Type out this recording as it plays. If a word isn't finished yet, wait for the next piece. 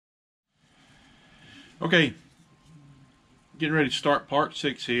Okay, getting ready to start part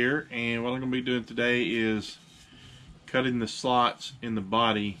 6 here, and what I'm going to be doing today is cutting the slots in the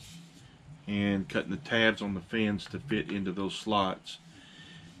body and cutting the tabs on the fins to fit into those slots.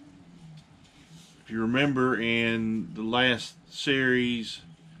 If you remember in the last series,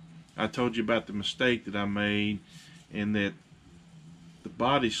 I told you about the mistake that I made, and that the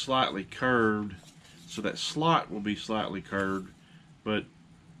body's slightly curved, so that slot will be slightly curved, but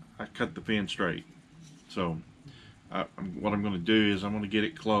I cut the fin straight. So what I'm going to do is I'm going to get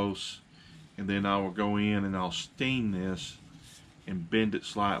it close, and then I will go in and I'll steam this and bend it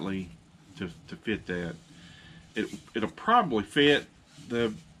slightly to fit that. It'll probably fit.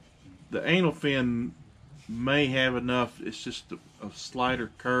 The anal fin may have enough, it's just a slighter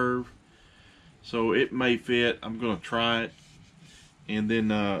curve, so it may fit. I'm going to try it, and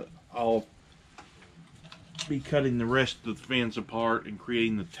then I'll be cutting the rest of the fins apart and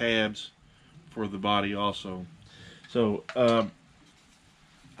creating the tabs for the body also. So I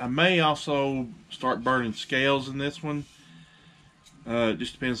may also start burning scales in this one. It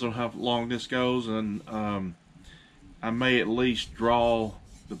just depends on how long this goes, and I may at least draw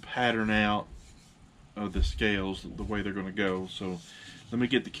the pattern out of the scales, the way they're going to go. So let me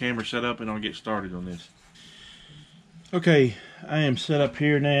get the camera set up and I'll get started on this. Okay, I am set up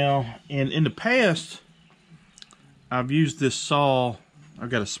here now, and in the past I've used this saw. I've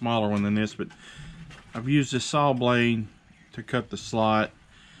got a smaller one than this, but I've used this saw blade to cut the slot,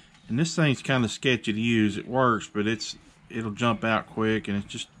 and this thing's kind of sketchy to use. It works, but it'll jump out quick, and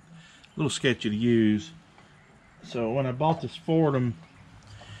it's just a little sketchy to use. So when I bought this Fordham,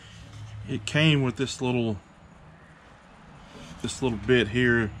 it came with this little bit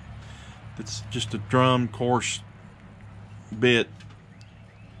here that's just a drum coarse bit.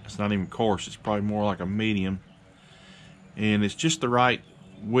 It's not even coarse, it's probably more like a medium, and it's just the right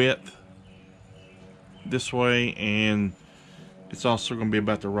width this way, and it's also going to be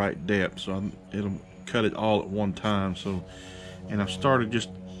about the right depth, so it'll cut it all at one time. So, and I've started just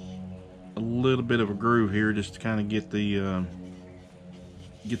a little bit of a groove here just to kind of get the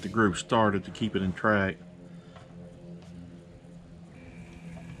groove started to keep it in track.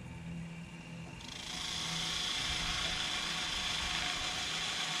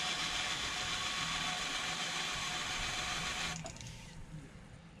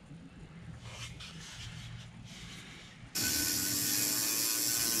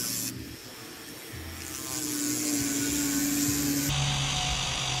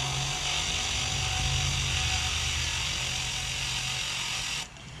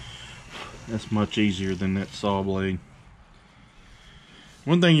 That's much easier than that saw blade.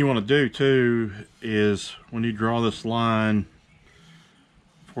 One thing you want to do too is when you draw this line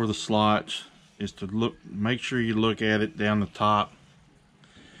for the slots is to make sure you look at it down the top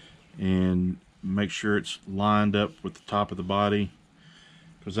and make sure it's lined up with the top of the body,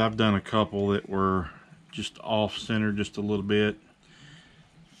 because I've done a couple that were just off center just a little bit,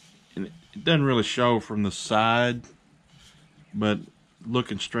 and it doesn't really show from the side, but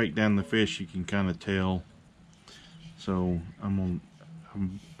looking straight down the fish you can kind of tell. So I was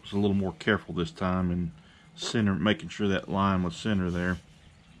a little more careful this time and making sure that line was center there.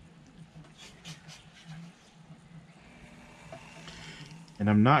 And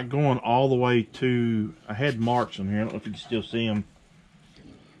I'm not going all the way to, I had marks on here, I don't know if you can still see them,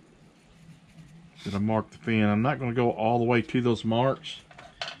 that I marked the fin. I'm not going to go all the way to those marks.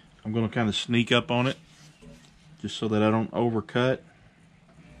 I'm going to kind of sneak up on it just so that I don't overcut.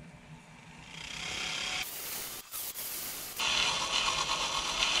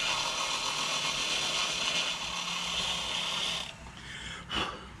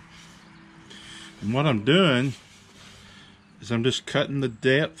 And what I'm doing is I'm just cutting the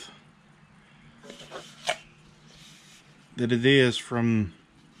depth that it is from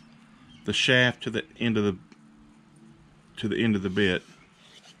the shaft to the end of the bit,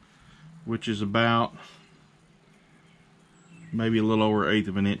 which is about maybe a little over 1/8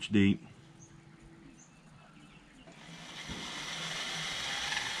 of an inch deep.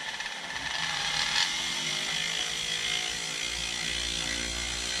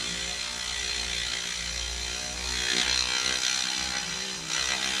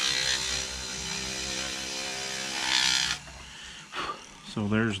 So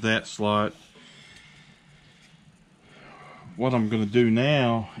there's that slot. What I'm going to do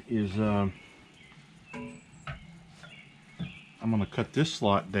now is I'm going to cut this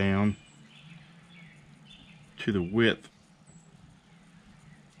slot down to the width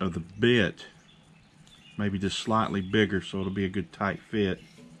of the bit, maybe just slightly bigger, so it'll be a good tight fit.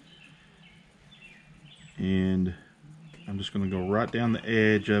 And I'm just going to go right down the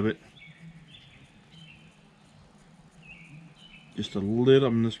edge of it just a little.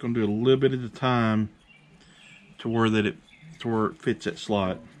 I'm just going to do a little bit at a time to where it fits that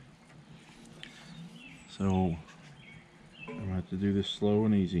slot. So I'm going to have to do this slow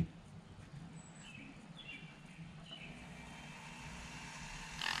and easy.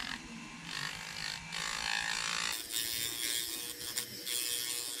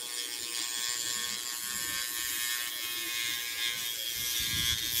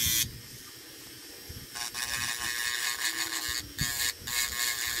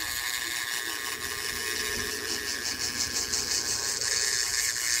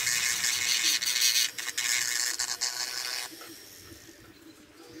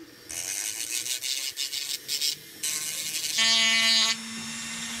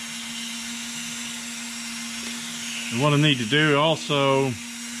 And what I need to do also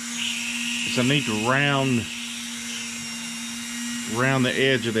is I need to round the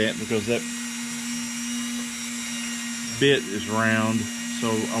edge of that, because that bit is round, so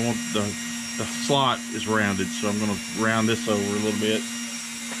I want the slot is rounded, so I'm going to round this over a little bit.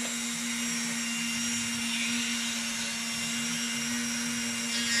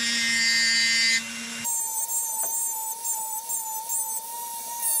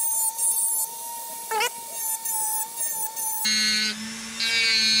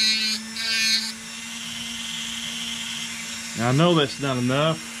 Now I know that's not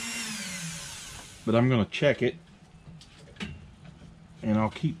enough, but I'm going to check it, and I'll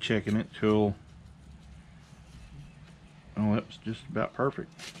keep checking it till, oh, that was just about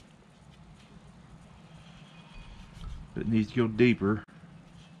perfect. But it needs to go deeper.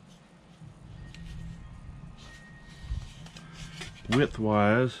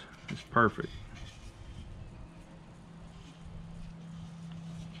 Width-wise, it's perfect.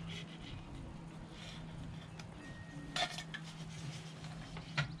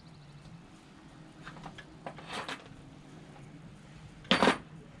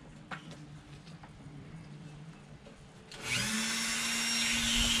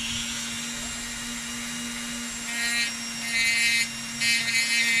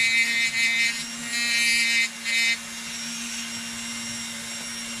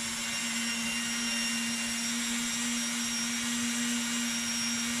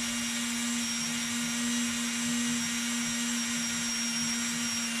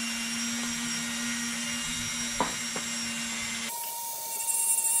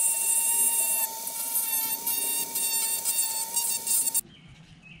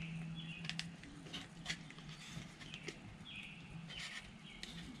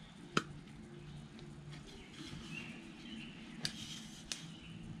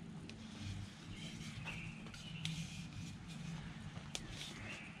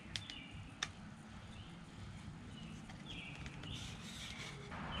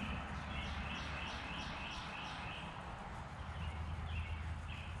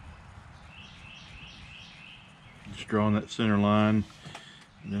 Just drawing that center line,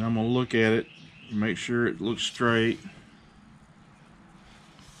 and then I'm going to look at it and make sure it looks straight.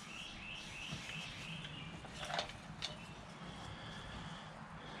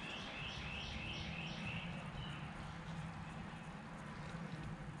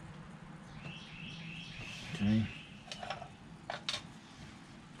 Okay.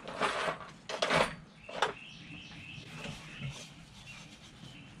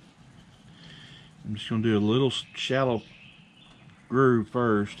 I'm just going to do a little shallow groove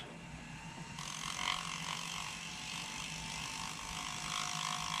first.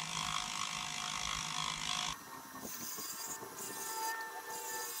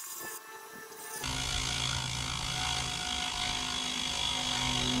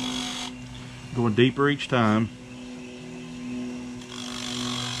 Going deeper each time.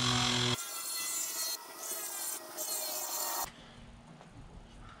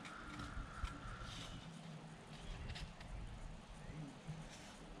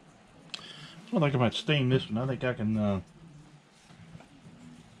 I think I might steam this one. I think I can,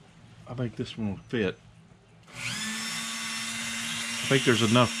 I think this one will fit. I think there's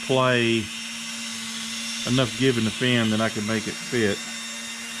enough play, enough give in the fin that I can make it fit.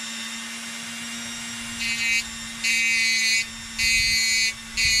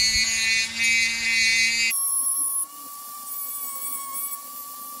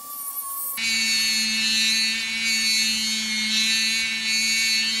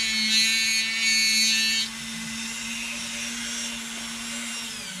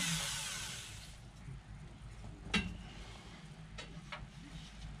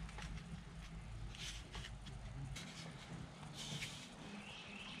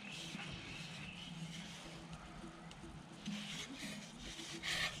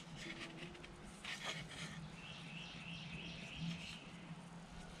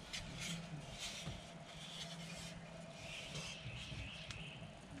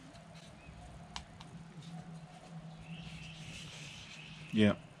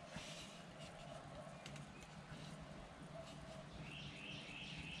 Yep.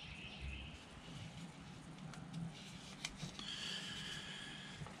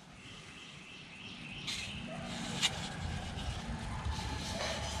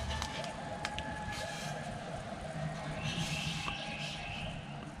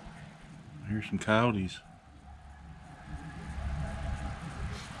 Here's some coyotes.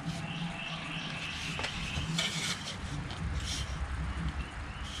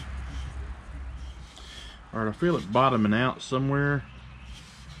 Alright, I feel it bottoming out somewhere.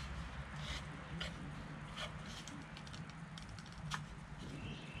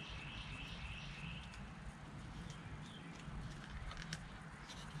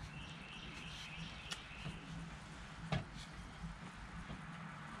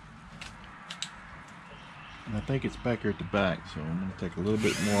 And I think it's back here at the back, so I'm going to take a little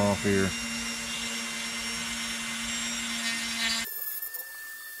bit more off here.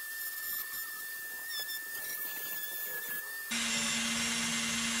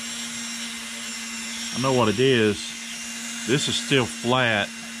 I know what it is. This is still flat.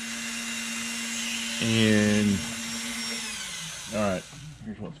 And alright,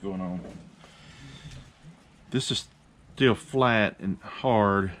 here's what's going on. This is still flat and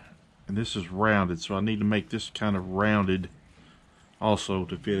hard, and this is rounded, so I need to make this kind of rounded also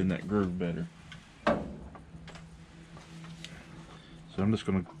to fit in that groove better. So I'm just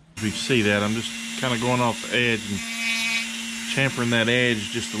going to, if you see that, I'm just kind of going off the edge and chamfering that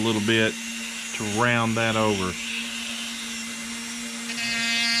edge just a little bit to round that over.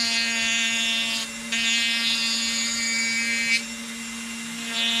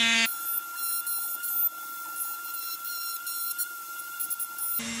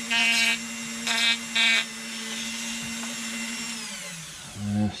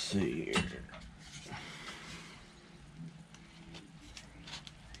 Let's see here.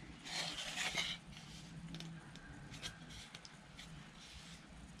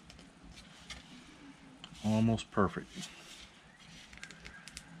 Almost perfect.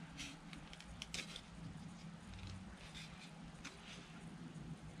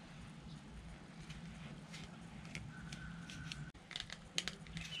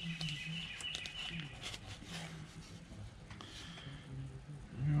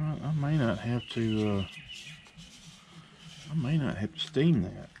 You know what? I may not have to steam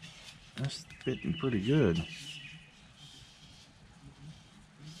that. That's fitting pretty good.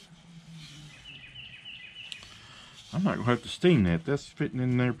 I'm not going to have to steam that. That's fitting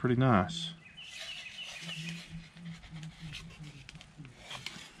in there pretty nice.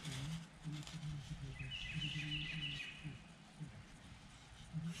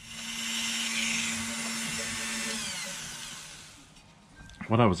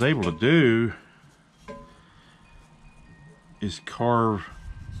 What I was able to do is carve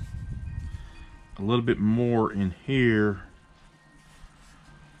a little bit more in here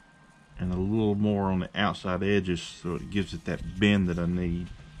and a little more on the outside edges, so it gives it that bend that I need.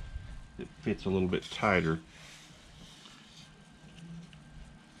 It fits a little bit tighter.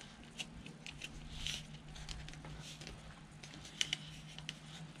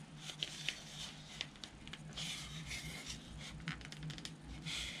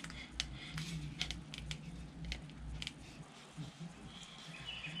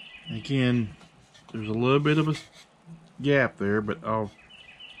 Again, there's a little bit of a gap there, but I'll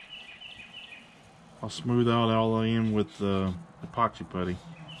smooth out all in with epoxy putty.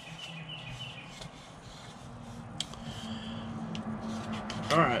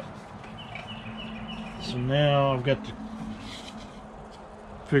 Alright, so now I've got to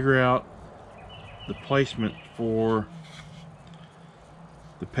figure out the placement for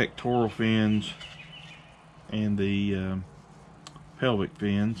the pectoral fins and the pelvic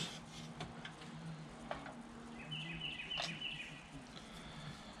fins.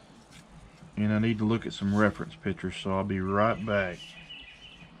 And I need to look at some reference pictures, so I'll be right back.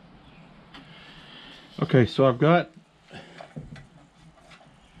 Okay, so I've got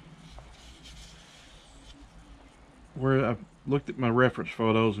where I've looked at my reference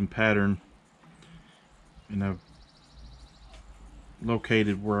photos and pattern, and I've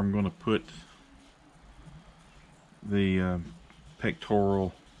located where I'm going to put the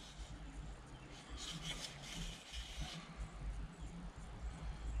pectoral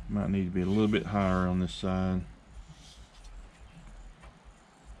might need to be a little bit higher on this side.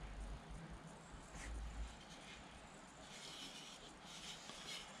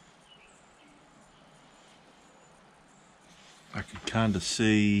 I can kind of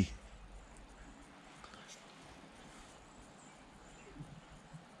see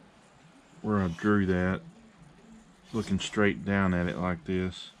where I drew that. looking straight down at it like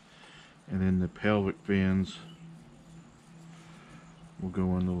this, and then the pelvic fins will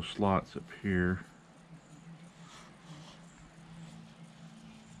go in little slots up here.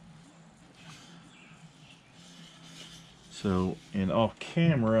 So, and off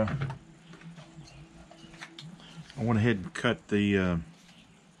camera, I went ahead and cut the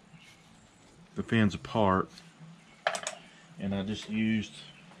fins apart, and I just used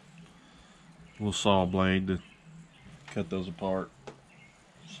a little saw blade to cut those apart.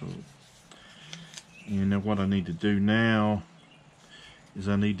 So, and then what I need to do now is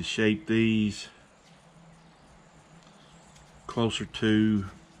I need to shape these closer to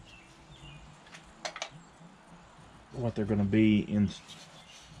what they're going to be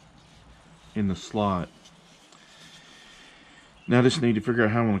in the slot. Now I just need to figure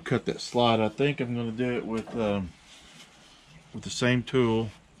out how I'm going to cut that slot. I think I'm going to do it with the same tool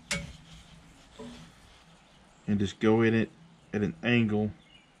and just go in it at an angle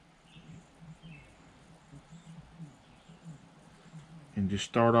and just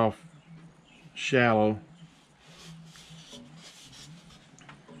start off shallow.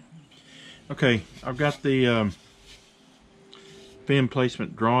 Okay, I've got the fin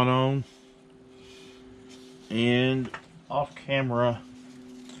placement drawn on, and off camera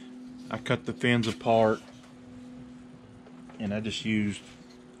I cut the fins apart, and I just used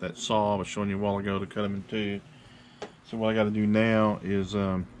that saw I was showing you a while ago to cut them in two. So what I got to do now is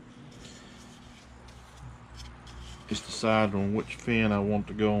just decide on which fin I want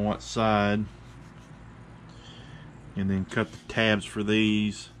to go on what side, and then cut the tabs for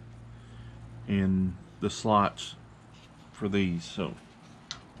these and the slots for these. So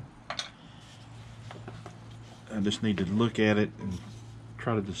I just need to look at it and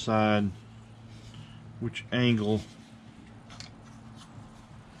try to decide which angle.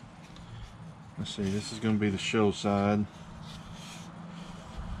 Let's see, this is going to be the show side.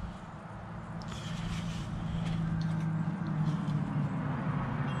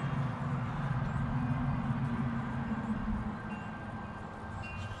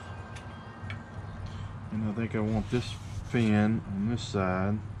 And I think I want this fin on this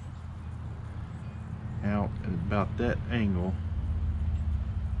side out at about that angle.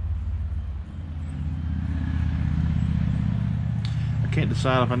 I can't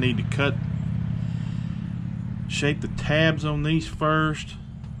decide if I need to shape the tabs on these first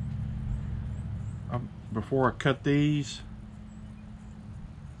before I cut these.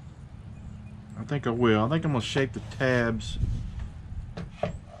 I think I will. I think I'm going to shape the tabs,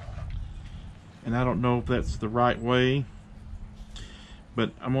 and I don't know if that's the right way,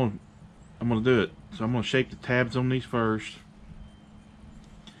 but I'm gonna do it. So I'm gonna shape the tabs on these first,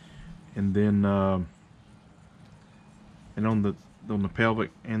 and then and on the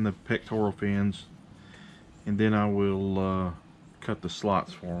pelvic and the pectoral fins, and then I will cut the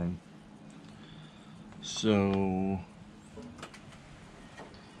slots for them. So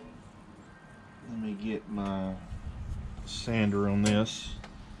let me get my sander on this.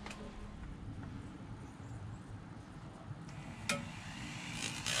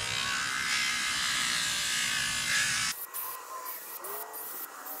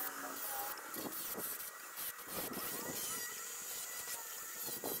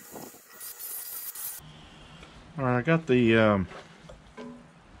 All right, I got the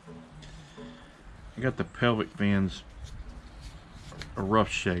pelvic fins a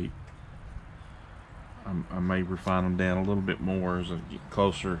rough shape. I may refine them down a little bit more as I get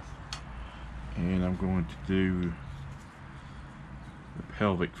closer, and I'm going to do the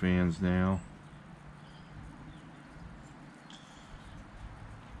pelvic fins now.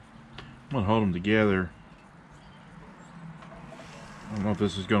 I'm going to hold them together. I don't know if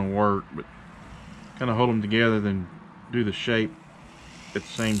this is going to work, but kind of hold them together, then do the shape at the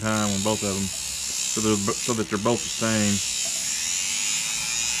same time on both of them, so that they're both the same.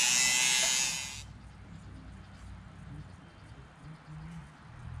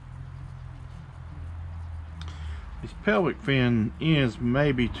 This pelvic fin ends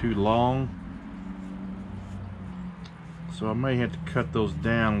may be too long, so I may have to cut those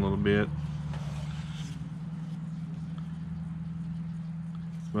down a little bit.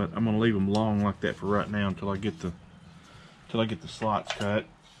 But I'm gonna leave them long like that for right now until I get the slots cut.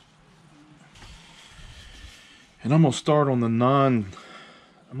 And I'm gonna start on the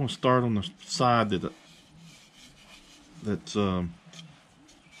side that's gonna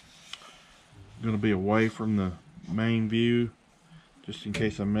be away from the main view, just in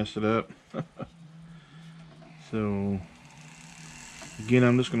case I mess it up. So again,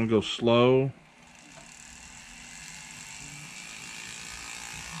 I'm just gonna go slow.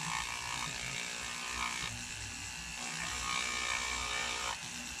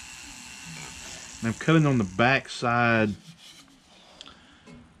 And I'm cutting on the back side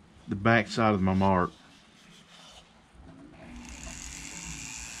of my mark.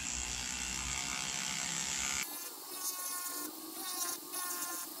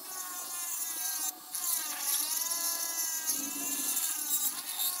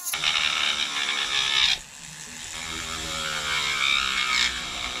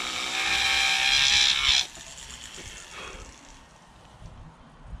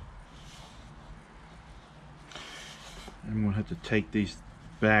 I'm going to have to take these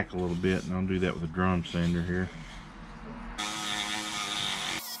back a little bit, and I'll do that with a drum sander here.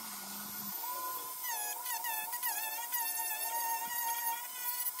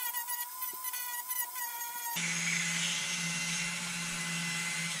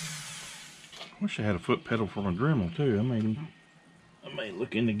 Wish I had a foot pedal for my Dremel too. I may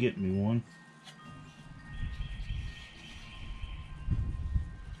look into getting me one.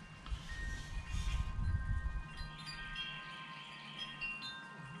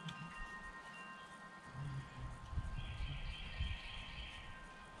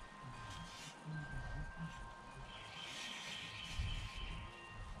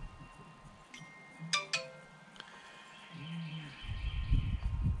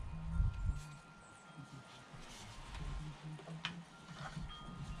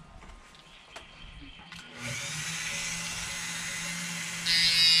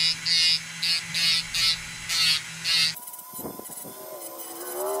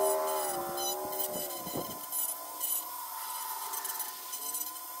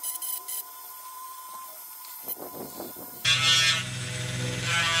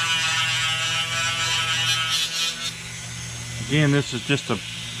 Again, this is just a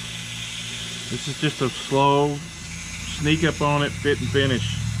slow sneak up on it, fit and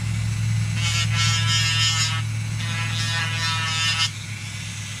finish.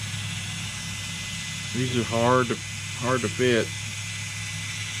 These are hard to fit.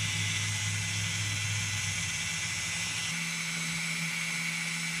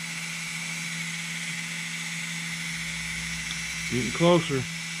 Getting closer.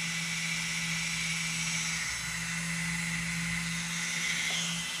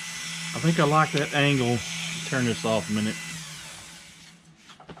 I think I like that angle. Turn this off a minute.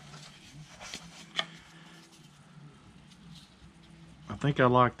 I think I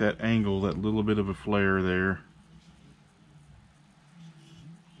like that angle, that little bit of a flare there.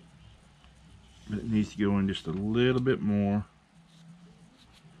 But it needs to go in just a little bit more.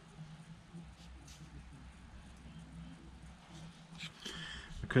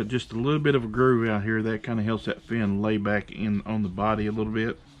 I cut just a little bit of a groove out here. That kind of helps that fin lay back in on the body a little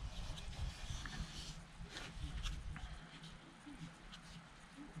bit.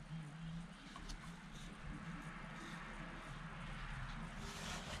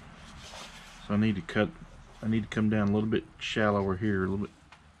 So I need to come down a little bit shallower here, a little bit.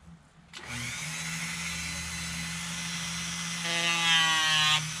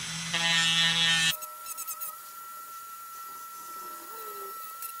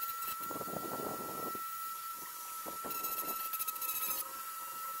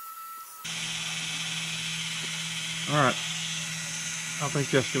 Alright, I think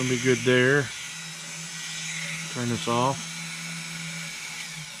that's going to be good there. Turn this off.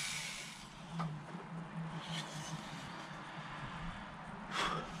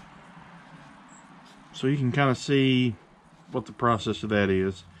 So you can kind of see what the process of that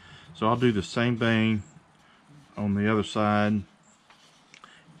is. So I'll do the same thing on the other side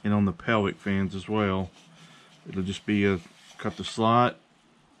and on the pelvic fins as well. It'll just be cut the slot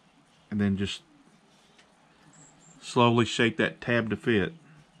and then just slowly shape that tab to fit,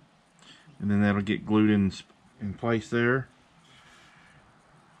 and then that'll get glued in place there.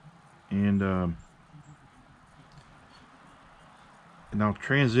 And I'll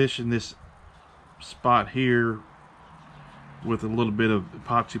transition this spot here with a little bit of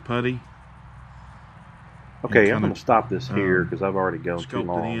epoxy putty. Okay, I'm going to stop this here because I've already gone too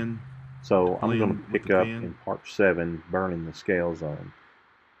long. So I'm going to pick up in part 7, burning the scale zone.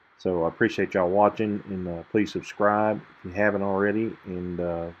 So I appreciate y'all watching, and please subscribe if you haven't already, and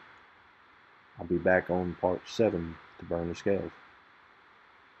I'll be back on part 7 to burn the scales.